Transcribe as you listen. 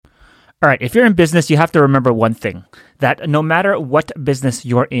All right, if you're in business, you have to remember one thing, that no matter what business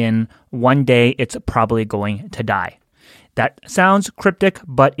you're in, one day it's probably going to die. That sounds cryptic,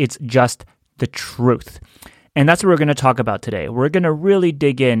 but it's just the truth. And that's what we're going to talk about today. We're going to really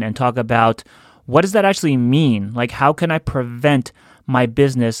dig in and talk about what does that actually mean? Like, how can I prevent my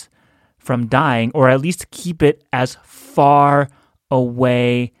business from dying, or at least keep it as far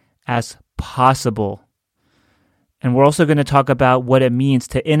away as possible? And we're also going to talk about what it means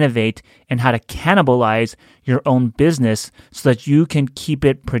to innovate and how to cannibalize your own business so that you can keep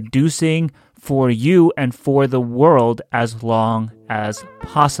it producing for you and for the world as long as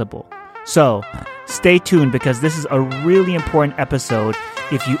possible. So stay tuned, because this is a really important episode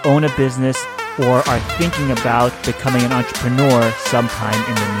if you own a business or are thinking about becoming an entrepreneur sometime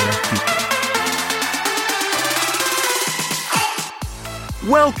in the near future.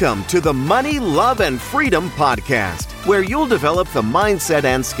 Welcome to the Money, Love, and Freedom podcast, where you'll develop the mindset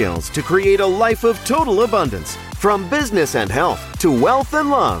and skills to create a life of total abundance. From business and health to wealth and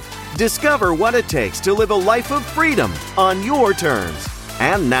love, discover what it takes to live a life of freedom on your terms.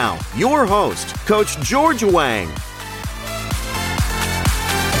 And now, your host, Coach George Wang.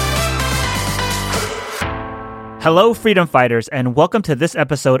 Hello, Freedom Fighters, and welcome to this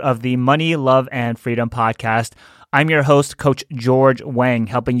episode of the Money, Love, and Freedom podcast. I'm your host, Coach George Wang,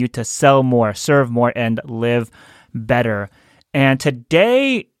 helping you to sell more, serve more, and live better. And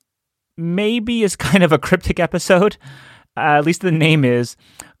today maybe is kind of a cryptic episode, at least the name is,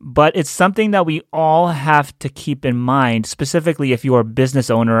 but it's something that we all have to keep in mind, specifically if you're a business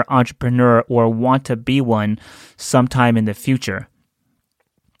owner, entrepreneur, or want to be one sometime in the future.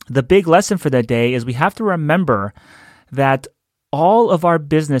 The big lesson for the day is we have to remember that all of our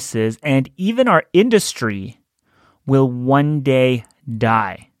businesses and even our industry will one day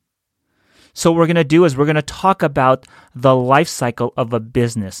die. So what we're going to do is we're going to talk about the life cycle of a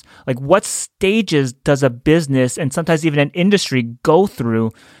business. Like, what stages does a business and sometimes even an industry go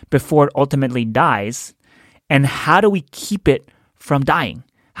through before it ultimately dies? And how do we keep it from dying?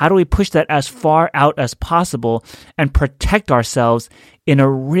 How do we push that as far out as possible and protect ourselves in a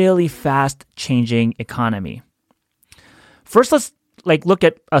really fast changing economy? First, let's look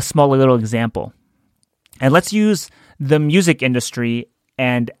at a small little example. And let's use the music industry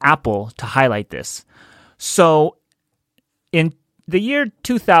and Apple to highlight this. So in the year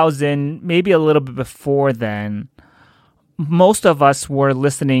 2000, maybe a little bit before then, most of us were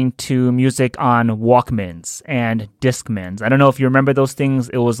listening to music on Walkmans and Discmans. I don't know if you remember those things.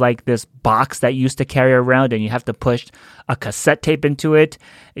 It was like this box that you used to carry around, and you have to push a cassette tape into it.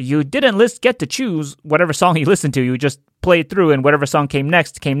 You didn't get to choose whatever song you listened to. You just played through, and whatever song came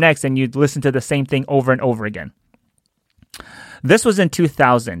next, and you'd listen to the same thing over and over again. This was in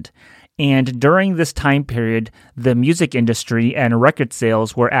 2000. And during this time period, the music industry and record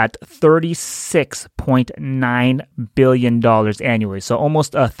sales were at $36.9 billion annually. So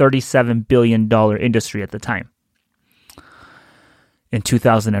almost a $37 billion industry at the time. In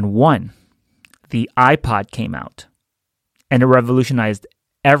 2001, the iPod came out, and it revolutionized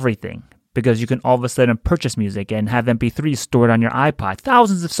everything, because you can all of a sudden purchase music and have MP3s stored on your iPod,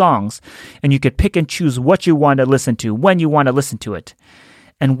 thousands of songs, and you could pick and choose what you want to listen to, when you want to listen to it.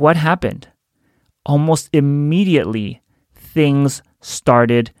 And what happened? Almost immediately, things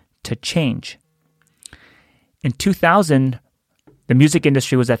started to change. In 2000, the music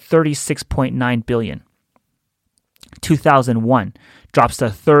industry was at $36.9 billion. 2001 drops to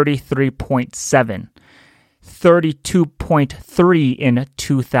 33.7. 32.3 in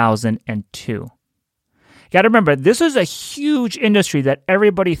 2002. You got to remember, this was a huge industry that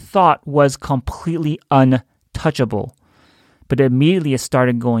everybody thought was completely untouchable, but immediately it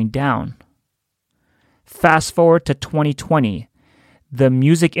started going down. Fast forward to 2020, the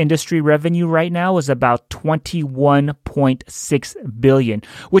music industry revenue right now is about $21.6 billion,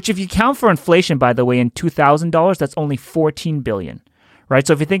 which, if you count for inflation, by the way, in $2,000, that's only $14 billion. Right?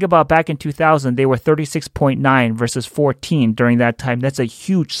 So if you think about back in 2000, they were 36.9 versus 14 during that time. That's a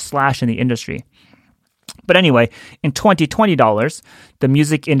huge slash in the industry. But anyway, in 2020 dollars, the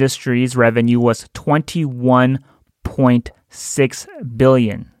music industry's revenue was $21.6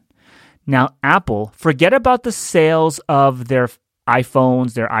 billion. Now, Apple, forget about the sales of their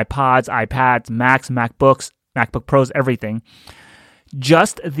iPhones, their iPods, iPads, Macs, MacBooks, MacBook Pros, everything.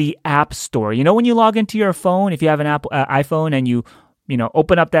 Just the App Store. You know, when you log into your phone, if you have an iPhone and you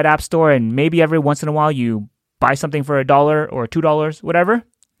open up that App Store, and maybe every once in a while you buy something for $1 or $2, whatever.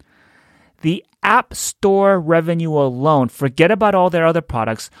 The App Store revenue alone, forget about all their other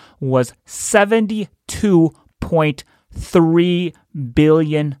products, was $72.3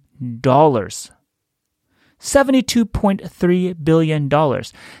 billion. $72.3 billion.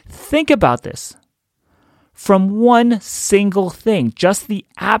 Think about this. From one single thing, just the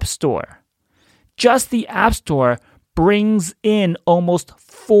App Store. Just the App Store brings in almost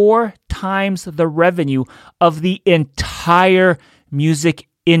 4 times the revenue of the entire music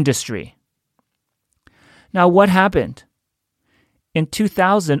industry. Now, what happened? In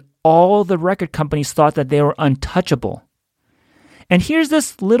 2000, all the record companies thought that they were untouchable. And here's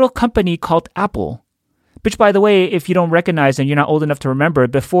this little company called Apple, which, by the way, if you don't recognize and you're not old enough to remember,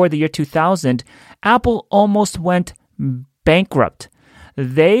 before the year 2000, Apple almost went bankrupt.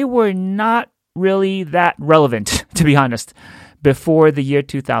 They were not really that relevant, to be honest, before the year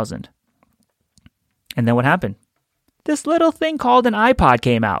 2000. And then what happened? This little thing called an iPod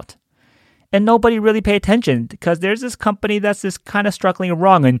came out. And nobody really paid attention because there's this company that's just kind of struggling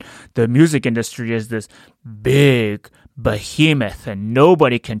wrong. And the music industry is this big behemoth and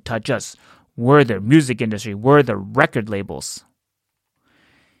nobody can touch us. We're the music industry. We're the record labels.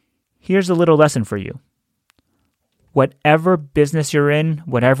 Here's a little lesson for you. Whatever business you're in,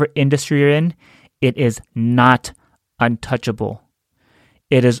 whatever industry you're in, it is not untouchable.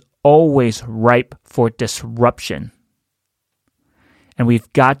 It is always ripe for disruption. And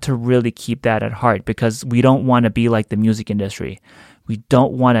we've got to really keep that at heart because we don't want to be like the music industry. We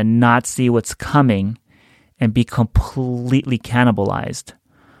don't want to not see what's coming and be completely cannibalized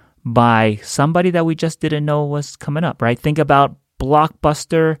by somebody that we just didn't know was coming up, right? Think about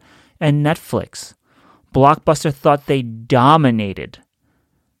Blockbuster and Netflix. Blockbuster thought they dominated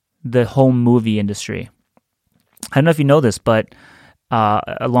the home movie industry. I don't know if you know this, but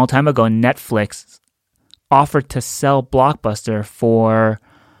a long time ago, Netflix offered to sell Blockbuster for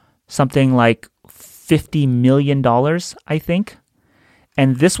something like $50 million, I think.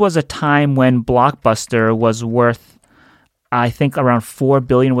 And this was a time when Blockbuster was worth, I think, around $4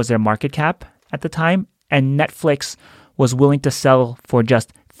 billion was their market cap at the time. And Netflix was willing to sell for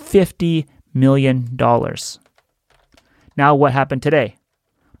just $50 million. Now, what happened today?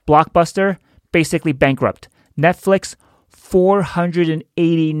 Blockbuster, basically bankrupt. Netflix,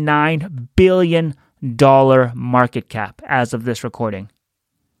 $489 billion market cap as of this recording.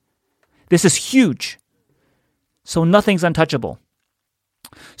 This is huge. So nothing's untouchable.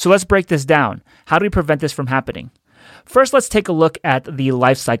 So let's break this down. How do we prevent this from happening? First, let's take a look at the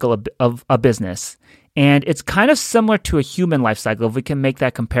life cycle of a business. And it's kind of similar to a human life cycle if we can make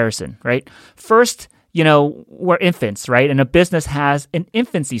that comparison, right? First, we're infants, right? And a business has an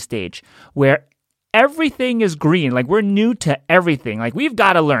infancy stage where everything is green. Like we're new to everything. Like we've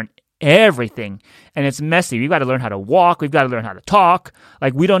got to learn everything. And it's messy. We've got to learn how to walk. We've got to learn how to talk.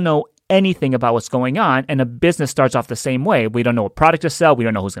 Like we don't know anything about what's going on. And a business starts off the same way. We don't know what product to sell. We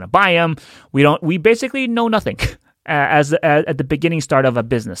don't know who's going to buy them. We basically know nothing at the beginning start of a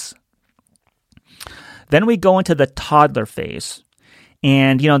business. Then we go into the toddler phase.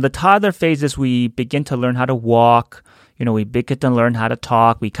 And, the toddler phase is we begin to learn how to walk. We begin to learn how to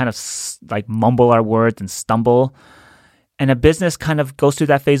talk. We kind of like mumble our words and stumble. And a business kind of goes through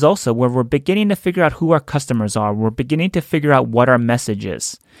that phase also where we're beginning to figure out who our customers are. We're beginning to figure out what our message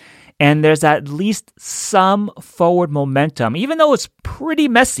is. And there's at least some forward momentum. Even though it's pretty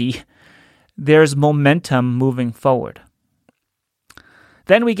messy, there's momentum moving forward.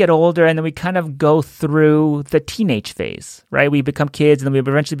 Then we get older and then we kind of go through the teenage phase, right? We become kids and then we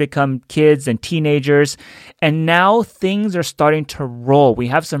eventually become kids and teenagers. And now things are starting to roll. We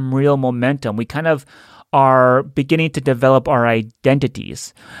have some real momentum. We kind of are beginning to develop our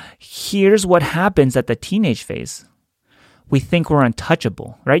identities. Here's what happens at the teenage phase. We think we're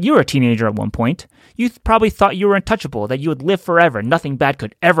untouchable, right? You were a teenager at one point. You probably thought you were untouchable, that you would live forever. Nothing bad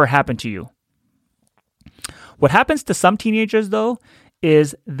could ever happen to you. What happens to some teenagers, though,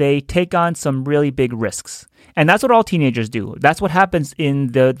 is they take on some really big risks. And that's what all teenagers do. That's what happens in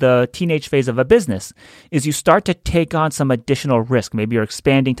the teenage phase of a business, is you start to take on some additional risk. Maybe you're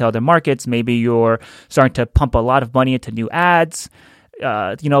expanding to other markets. Maybe you're starting to pump a lot of money into new ads.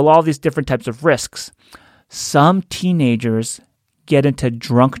 All these different types of risks. Some teenagers get into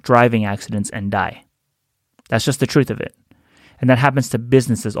drunk driving accidents and die. That's just the truth of it. And that happens to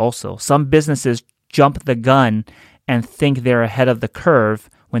businesses also. Some businesses jump the gun and think they're ahead of the curve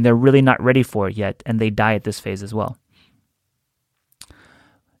when they're really not ready for it yet, and they die at this phase as well.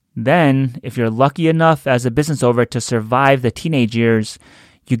 Then, if you're lucky enough as a business owner to survive the teenage years,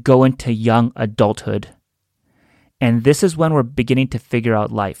 you go into young adulthood. And this is when we're beginning to figure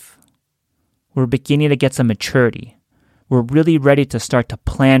out life. We're beginning to get some maturity. We're really ready to start to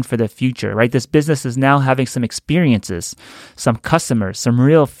plan for the future, right? This business is now having some experiences, some customers, some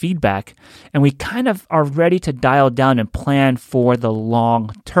real feedback, and we kind of are ready to dial down and plan for the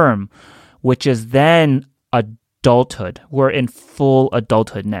long term, which is then adulthood. We're in full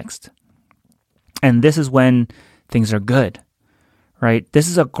adulthood next. And this is when things are good, right? This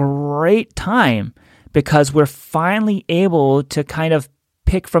is a great time because we're finally able to kind of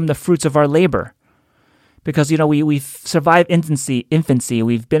pick from the fruits of our labor. Because, we've survived infancy,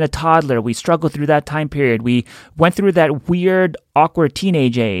 we've been a toddler, we struggled through that time period, we went through that weird, awkward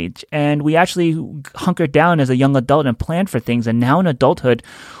teenage age, and we actually hunkered down as a young adult and planned for things. And now in adulthood,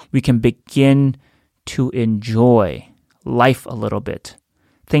 we can begin to enjoy life a little bit.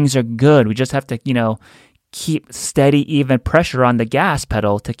 Things are good. We just have to, keep steady, even pressure on the gas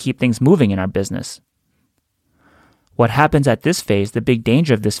pedal to keep things moving in our business. What happens at this phase, the big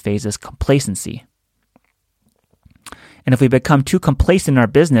danger of this phase, is complacency. And if we become too complacent in our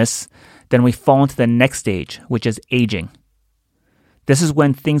business, then we fall into the next stage, which is aging. This is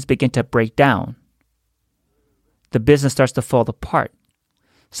when things begin to break down. The business starts to fall apart.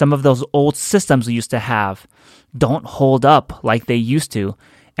 Some of those old systems we used to have don't hold up like they used to,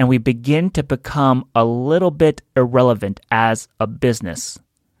 and we begin to become a little bit irrelevant as a business.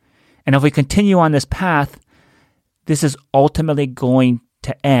 And if we continue on this path, this is ultimately going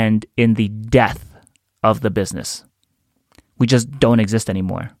to end in the death of the business. We just don't exist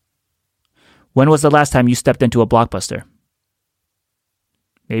anymore. When was the last time you stepped into a Blockbuster?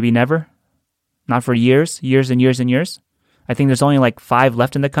 Maybe never? Not for years and years and years? I think there's only like 5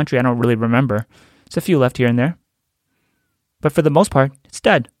 left in the country. I don't really remember. There's a few left here and there. But for the most part, it's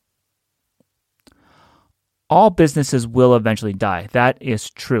dead. All businesses will eventually die. That is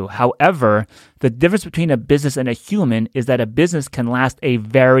true. However, the difference between a business and a human is that a business can last a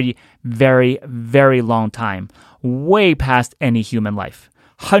very, very, very long time, way past any human life,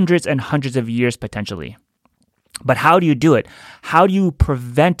 hundreds and hundreds of years potentially. But how do you do it? How do you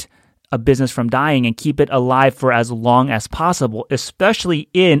prevent a business from dying and keep it alive for as long as possible, especially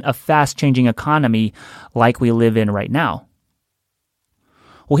in a fast-changing economy like we live in right now?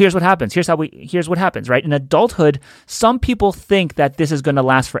 Well, here's what happens. Here's what happens, right? In adulthood, some people think that this is going to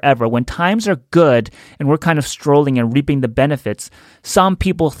last forever. When times are good and we're kind of strolling and reaping the benefits, some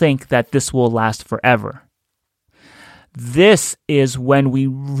people think that this will last forever. This is when we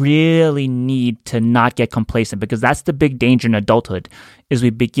really need to not get complacent, because that's the big danger in adulthood, is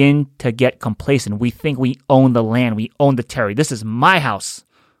we begin to get complacent. We think we own the land, we own the territory. This is my house.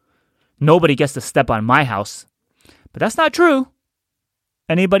 Nobody gets to step on my house. But that's not true.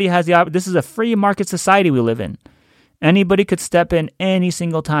 Anybody has this is a free market society we live in. Anybody could step in any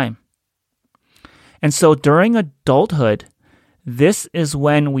single time. And so during adulthood, this is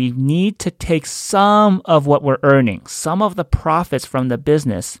when we need to take some of what we're earning, some of the profits from the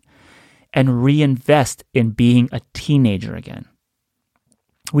business, and reinvest in being a teenager again.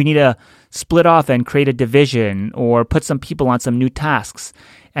 We need to split off and create a division or put some people on some new tasks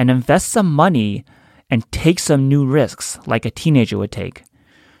and invest some money and take some new risks like a teenager would take.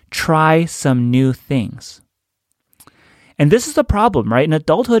 Try some new things. And this is the problem, right? In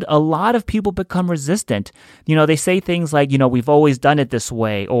adulthood, a lot of people become resistant. They say things like, we've always done it this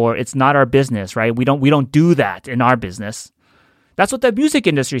way, or it's not our business, right? We don't do that in our business. That's what the music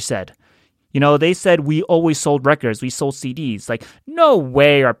industry said. They said we always sold records, we sold CDs. Like, no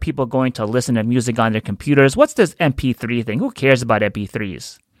way are people going to listen to music on their computers. What's this MP3 thing? Who cares about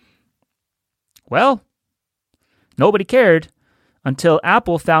MP3s? Well, nobody cared until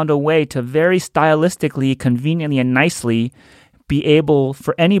Apple found a way to very stylistically, conveniently, and nicely be able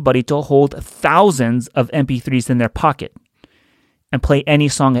for anybody to hold thousands of MP3s in their pocket and play any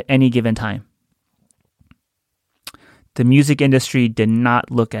song at any given time. The music industry did not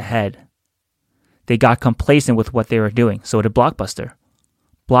look ahead. They got complacent with what they were doing. So did Blockbuster.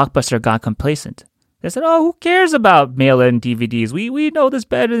 Blockbuster got complacent. They said, who cares about mail-in DVDs? We know this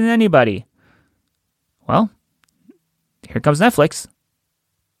better than anybody. Well, here comes Netflix.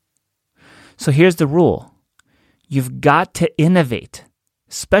 So here's the rule. You've got to innovate,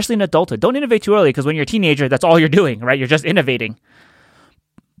 especially in adulthood. Don't innovate too early, because when you're a teenager, that's all you're doing, right? You're just innovating.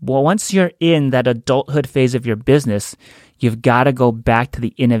 Well, once you're in that adulthood phase of your business, you've got to go back to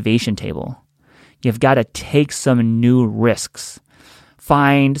the innovation table. You've got to take some new risks.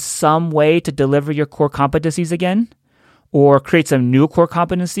 Find some way to deliver your core competencies again, or create some new core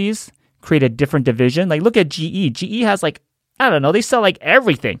competencies. Create a different division. Like, look at GE. GE has they sell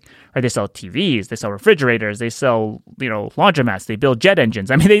everything. Right? They sell TVs, they sell refrigerators, they sell, laundromats, they build jet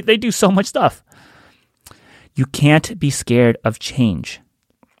engines. I mean, they do so much stuff. You can't be scared of change.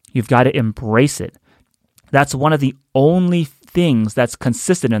 You've got to embrace it. That's one of the only things that's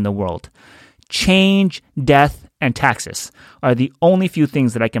consistent in the world. Change, death, and taxes are the only few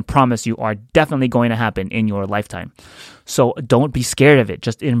things that I can promise you are definitely going to happen in your lifetime. So don't be scared of it.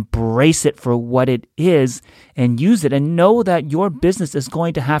 Just embrace it for what it is and use it, and know that your business is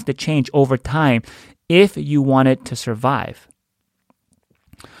going to have to change over time if you want it to survive.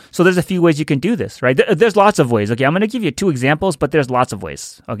 So there's a few ways you can do this, right? There's lots of ways. Okay, I'm going to give you 2 examples, but there's lots of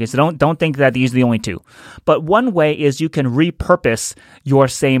ways. Okay, so don't think that these are the only 2. But one way is you can repurpose your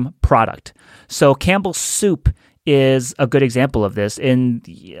same product. So Campbell's Soup is a good example of this. In,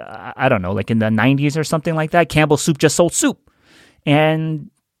 I don't know, like in the 90s or something like that, Campbell's Soup just sold soup.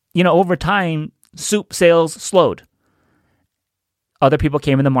 And, over time, soup sales slowed. Other people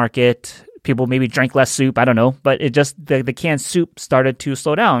came in the market. People maybe drank less soup. I don't know. But it just, the canned soup started to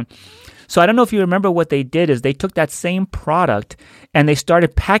slow down. So I don't know if you remember what they did is they took that same product and they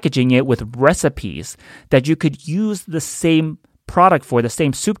started packaging it with recipes that you could use the same product for, the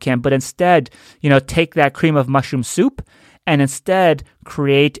same soup can, but instead, take that cream of mushroom soup and instead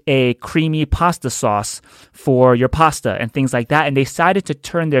create a creamy pasta sauce for your pasta and things like that. And they decided to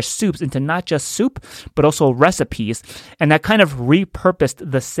turn their soups into not just soup, but also recipes. And that kind of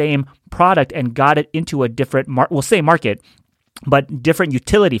repurposed the same product and got it into a different, market, but different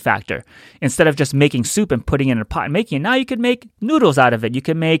utility factor. Instead of just making soup and putting it in a pot and making it, now you could make noodles out of it. You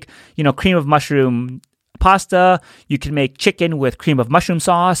can make, cream of mushroom pasta. You can make chicken with cream of mushroom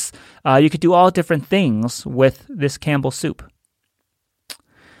sauce. You could do all different things with this Campbell's Soup.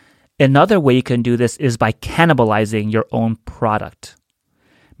 Another way you can do this is by cannibalizing your own product.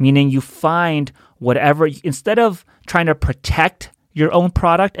 Meaning you find whatever, instead of trying to protect your own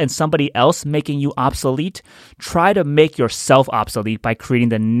product and somebody else making you obsolete, try to make yourself obsolete by creating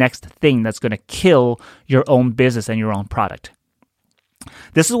the next thing that's going to kill your own business and your own product.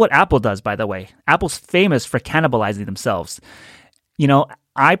 This is what Apple does, by the way. Apple's famous for cannibalizing themselves.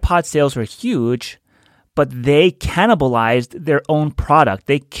 iPod sales were huge, but they cannibalized their own product.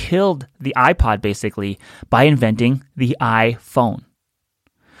 They killed the iPod, basically, by inventing the iPhone.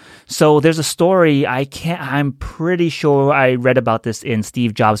 So there's a story, I'm pretty sure I read about this in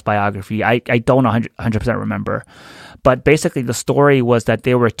Steve Jobs' biography. I don't 100% remember. But basically the story was that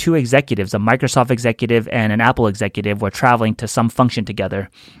there were 2 executives, a Microsoft executive and an Apple executive, were traveling to some function together.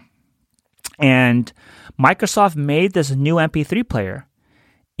 And Microsoft made this new MP3 player.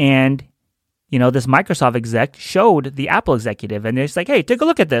 And, this Microsoft exec showed the Apple executive. And it's like, hey, take a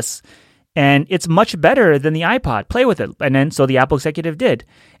look at this. And it's much better than the iPod. Play with it. And then so the Apple executive did.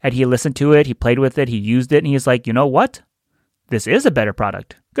 And he listened to it. He played with it. He used it. And he's like, you know what? This is a better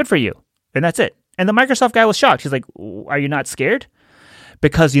product. Good for you. And that's it. And the Microsoft guy was shocked. He's like, are you not scared?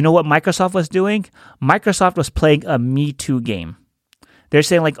 Because you know what Microsoft was doing? Microsoft was playing a Me Too game. They're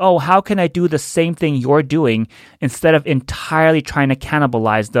saying like, oh, how can I do the same thing you're doing instead of entirely trying to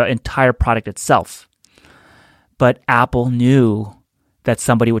cannibalize the entire product itself? But Apple knew that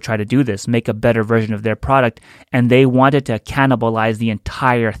somebody would try to do this, make a better version of their product, and they wanted to cannibalize the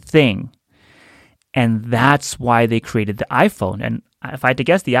entire thing. And that's why they created the iPhone. And if I had to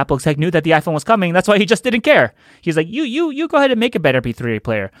guess, the Apple exec knew that the iPhone was coming. That's why he just didn't care. He's like, you go ahead and make a better MP3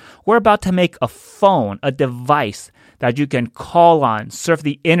 player. We're about to make a phone, a device that you can call on, surf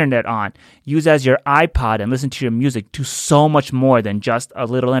the internet on, use as your iPod and listen to your music, do so much more than just a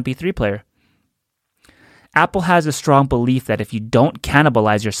little MP3 player. Apple has a strong belief that if you don't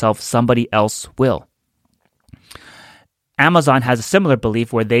cannibalize yourself, somebody else will. Amazon has a similar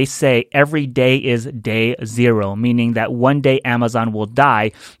belief where they say every day is day 0, meaning that one day Amazon will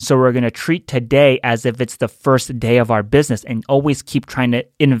die. So we're going to treat today as if it's the first day of our business and always keep trying to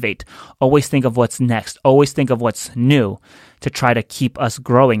innovate. Always think of what's next. Always think of what's new to try to keep us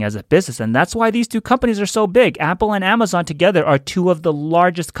growing as a business. And that's why these 2 companies are so big. Apple and Amazon together are 2 of the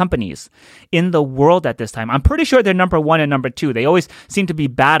largest companies in the world at this time. I'm pretty sure they're number 1 and number 2. They always seem to be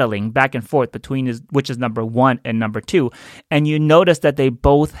battling back and forth between which is number 1 and number 2. And you notice that they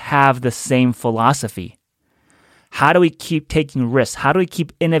both have the same philosophy. How do we keep taking risks? How do we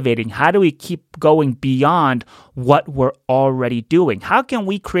keep innovating? How do we keep going beyond what we're already doing? How can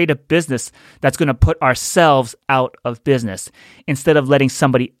we create a business that's going to put ourselves out of business instead of letting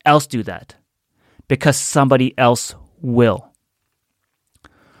somebody else do that? Because somebody else will.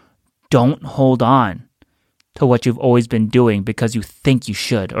 Don't hold on to what you've always been doing because you think you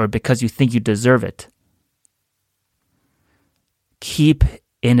should or because you think you deserve it. Keep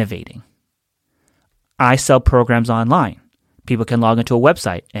innovating. I sell programs online. People can log into a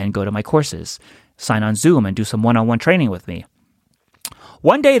website and go to my courses, sign on Zoom and do some one-on-one training with me.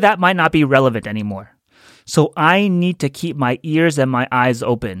 One day that might not be relevant anymore. So I need to keep my ears and my eyes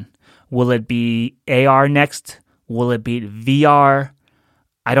open. Will it be AR next? Will it be VR?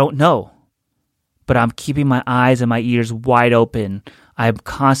 I don't know. but I'm keeping my eyes and my ears wide open. I'm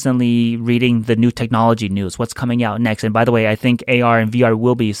constantly reading the new technology news, what's coming out next. And by the way, I think AR and VR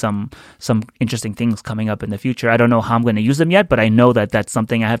will be some interesting things coming up in the future. I don't know how I'm going to use them yet, but I know that that's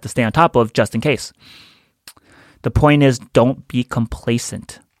something I have to stay on top of just in case. The point is, don't be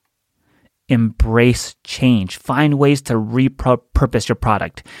complacent. Embrace change. Find ways to repurpose your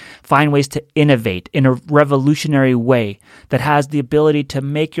product. Find ways to innovate in a revolutionary way that has the ability to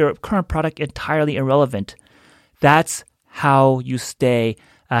make your current product entirely irrelevant. That's how you stay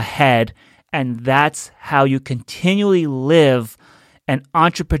ahead, and that's how you continually live an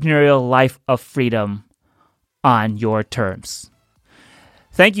entrepreneurial life of freedom on your terms.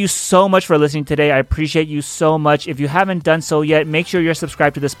 Thank you so much for listening today. I appreciate you so much. If you haven't done so yet, make sure you're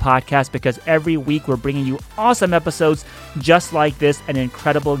subscribed to this podcast because every week we're bringing you awesome episodes just like this and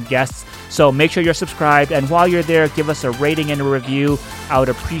incredible guests. So make sure you're subscribed. And while you're there, give us a rating and a review. I would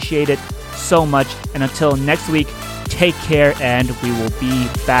appreciate it so much. And until next week, take care, and we will be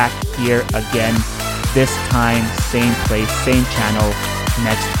back here again, this time, same place, same channel,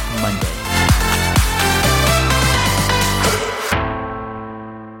 next Monday.